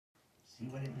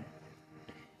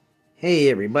Hey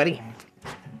everybody.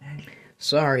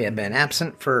 Sorry I've been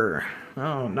absent for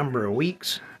a number of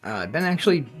weeks. I've been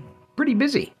actually pretty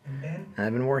busy.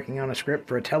 I've been working on a script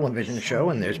for a television show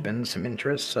and there's been some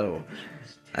interest, so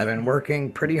I've been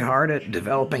working pretty hard at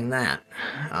developing that.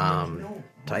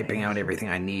 Typing out everything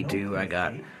I need to. I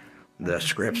got the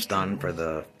scripts done for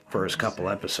the first couple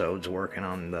episodes, working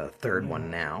on the third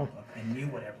one now.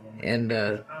 And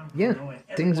yeah,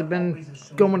 things have been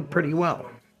going pretty well.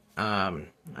 I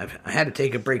had to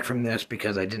take a break from this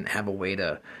because I didn't have a way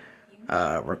to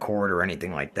record or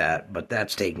anything like that, but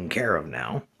that's taken care of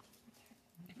now.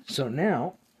 So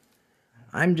now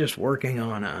I'm just working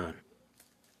on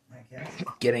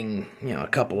getting a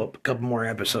couple more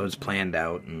episodes planned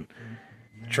out and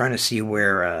trying to see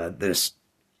where this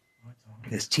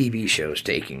TV show's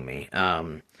taking me.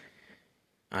 I'm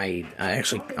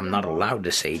not allowed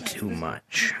to say too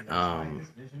much.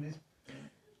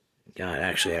 God,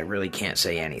 actually, I really can't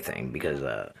say anything because,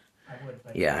 I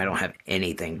don't have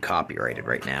anything copyrighted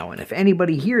right now. And if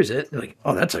anybody hears it, they're like,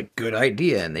 oh, that's a good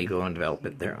idea, and they go and develop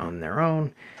it on their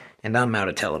own, and I'm out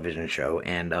a television show,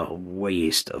 and a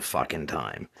waste of fucking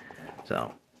time.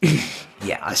 So,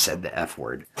 yeah, I said the F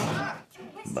word.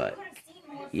 But,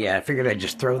 yeah, I figured I'd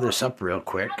just throw this up real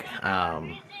quick.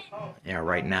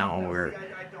 Right now we're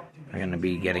going to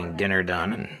be getting dinner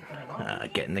done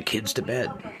and getting the kids to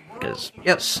bed. Because,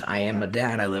 yes, I am a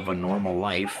dad. I live a normal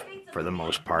life for the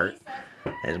most part.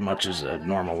 As much as a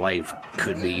normal life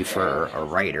could be for a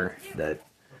writer that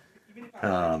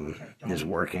is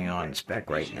working on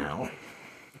spec right now.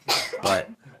 But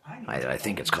I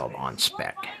think it's called On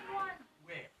Spec.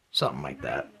 Something like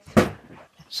that.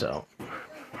 So,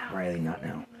 Riley, not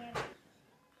now.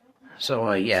 So,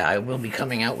 I will be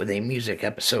coming out with a music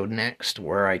episode next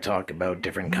where I talk about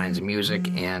different kinds of music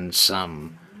and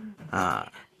some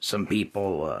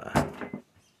people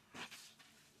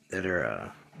that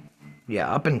are,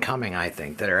 up and coming, I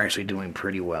think, that are actually doing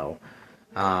pretty well.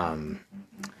 I'm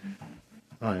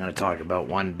going to talk about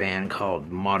one band called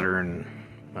Modern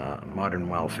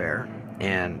Welfare,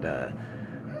 and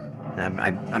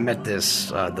I met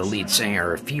the lead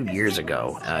singer a few years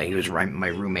ago. He was my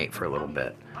roommate for a little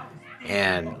bit.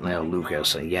 And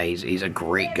Lucas, he's a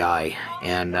great guy,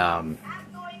 and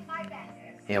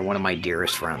one of my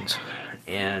dearest friends.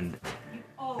 And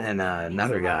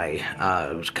another guy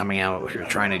was coming out, was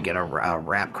trying to get a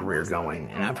rap career going,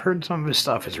 and I've heard some of his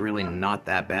stuff is really not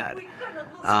that bad.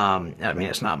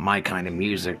 It's not my kind of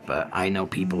music, but I know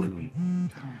people who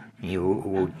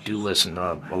do listen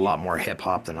to a lot more hip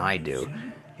hop than I do.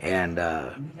 And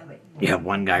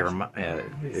one guy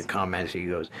comments, he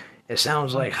goes, "It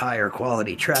sounds like higher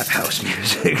quality trap house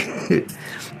music,"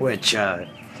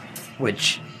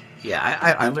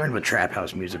 I learned what trap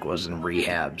house music was in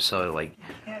rehab, so I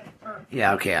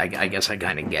guess I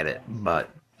kind of get it, but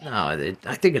no,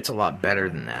 I think it's a lot better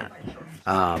than that.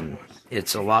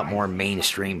 It's a lot more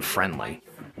mainstream friendly,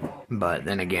 but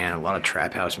then again, a lot of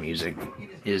trap house music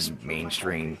is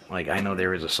mainstream. Like, I know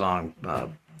there was a song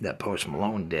that Post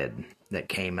Malone did that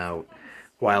came out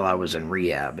while I was in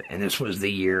rehab, and this was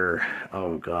the year,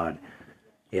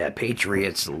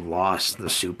 Patriots lost the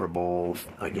Super Bowl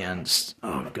against,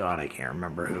 I can't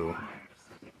remember who.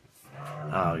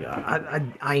 Oh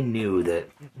God, I knew that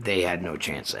they had no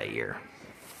chance that year.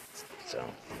 So,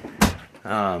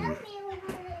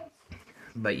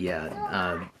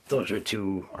 those are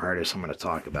two artists I'm going to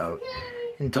talk about,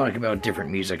 and talk about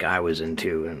different music I was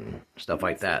into and stuff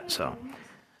like that. So,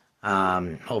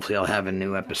 hopefully I'll have a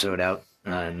new episode out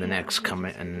in the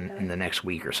next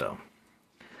week or so.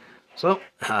 So,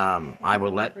 I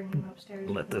will let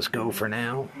this go for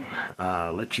now.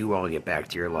 Let you all get back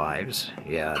to your lives.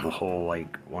 Yeah, the whole,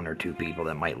 one or two people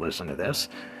that might listen to this.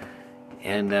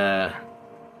 And,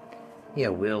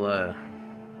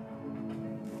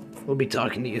 we'll be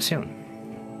talking to you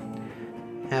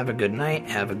soon. Have a good night,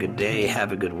 have a good day,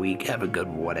 have a good week, have a good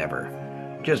whatever.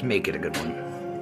 Just make it a good one.